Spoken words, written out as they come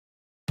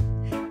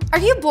Are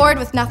you bored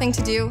with nothing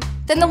to do?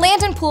 Then the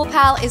Land & Pool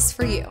Pal is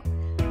for you.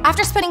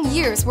 After spending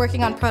years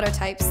working on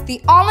prototypes,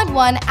 the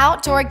all-in-one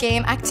outdoor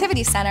game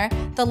activity center,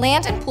 the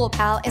Land & Pool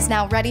Pal, is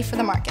now ready for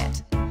the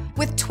market.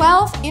 With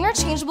 12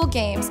 interchangeable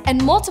games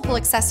and multiple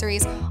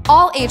accessories,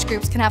 all age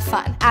groups can have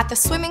fun at the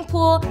swimming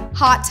pool,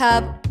 hot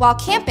tub, while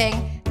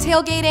camping,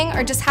 tailgating,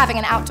 or just having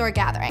an outdoor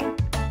gathering.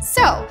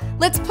 So,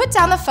 let's put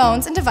down the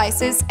phones and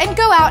devices and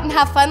go out and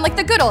have fun like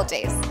the good old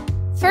days.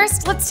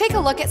 First, let's take a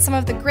look at some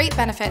of the great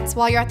benefits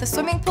while you're at the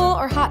swimming pool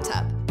or hot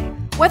tub.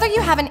 Whether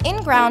you have an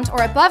in-ground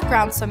or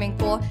above-ground swimming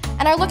pool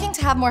and are looking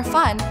to have more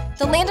fun,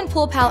 the Land &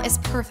 Pool Pal is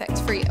perfect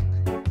for you.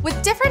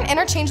 With different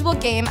interchangeable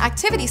game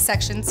activity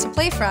sections to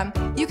play from,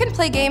 you can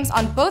play games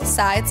on both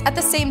sides at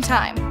the same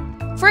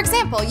time. For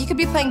example, you could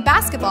be playing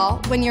basketball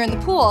when you're in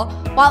the pool,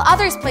 while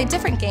others play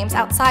different games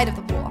outside of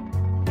the pool.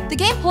 The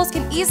game pools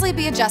can easily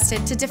be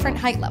adjusted to different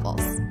height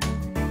levels.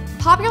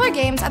 Popular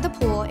games at the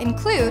pool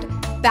include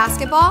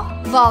basketball,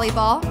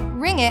 volleyball,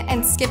 ring it,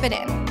 and skip it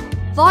in.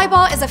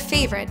 Volleyball is a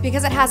favorite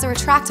because it has a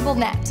retractable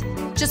net.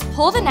 Just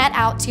pull the net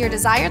out to your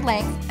desired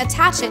length,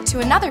 attach it to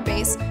another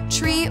base,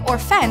 tree, or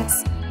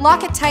fence,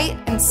 lock it tight,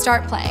 and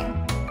start playing.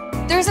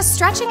 There's a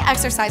stretching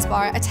exercise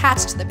bar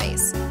attached to the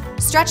base.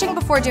 Stretching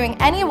before doing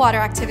any water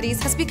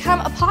activities has become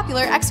a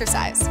popular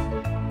exercise.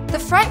 The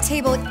front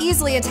table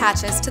easily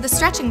attaches to the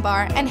stretching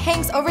bar and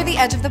hangs over the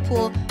edge of the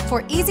pool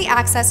for easy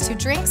access to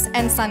drinks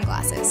and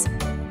sunglasses.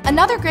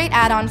 Another great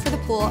add-on for the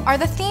pool are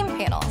the theme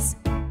panels.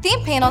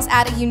 Theme panels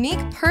add a unique,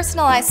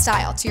 personalized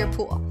style to your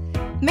pool.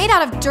 Made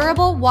out of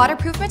durable,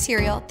 waterproof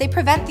material, they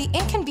prevent the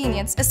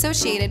inconvenience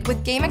associated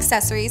with game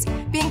accessories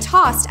being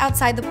tossed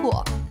outside the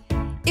pool.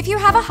 If you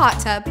have a hot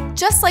tub,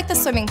 just like the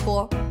swimming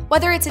pool,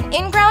 whether it's an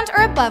in-ground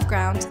or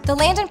above-ground, the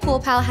Land & Pool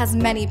Pal has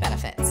many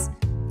benefits.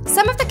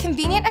 Some of the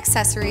convenient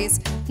accessories,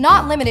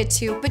 not limited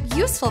to but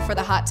useful for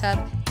the hot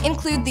tub,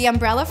 include the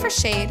umbrella for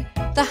shade,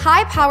 the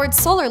high-powered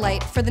solar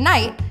light for the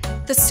night,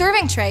 the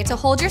serving tray to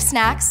hold your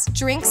snacks,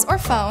 drinks, or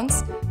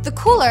phones, the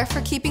cooler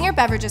for keeping your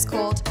beverages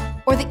cold,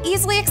 or the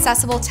easily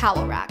accessible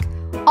towel rack,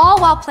 all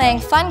while playing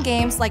fun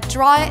games like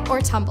Draw It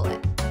or Tumble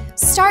It.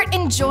 Start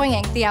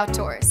enjoying the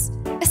outdoors.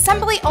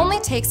 Assembly only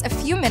takes a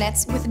few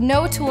minutes with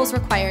no tools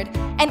required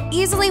and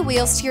easily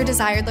wheels to your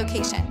desired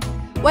location.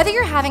 Whether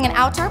you're having an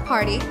outdoor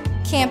party,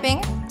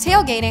 camping,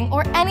 tailgating,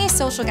 or any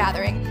social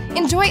gathering,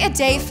 enjoy a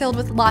day filled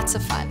with lots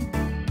of fun.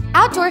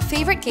 Outdoor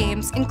favorite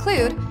games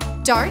include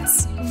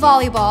darts,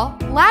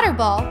 volleyball, ladder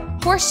ball,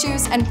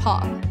 horseshoes, and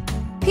pong.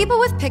 People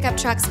with pickup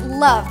trucks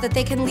love that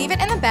they can leave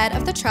it in the bed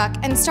of the truck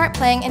and start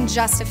playing in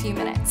just a few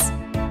minutes.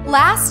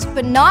 Last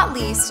but not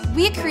least,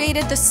 we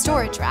created the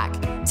storage rack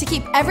to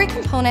keep every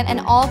component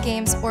and all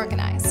games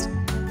organized.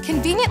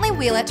 Conveniently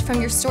wheel it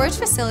from your storage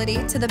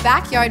facility to the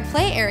backyard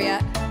play area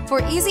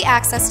for easy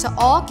access to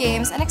all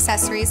games and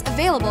accessories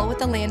available with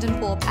the Land &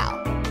 Pool Pal.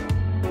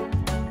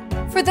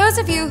 For those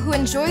of you who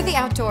enjoy the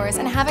outdoors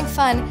and having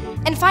fun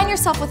and find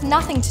yourself with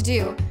nothing to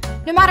do,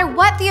 no matter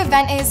what the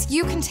event is,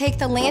 you can take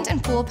the Land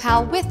 & Pool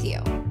Pal with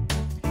you.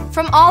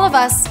 From all of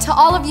us to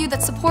all of you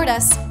that support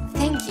us,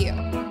 thank you.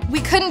 We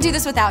couldn't do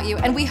this without you,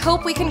 and we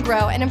hope we can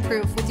grow and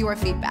improve with your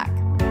feedback.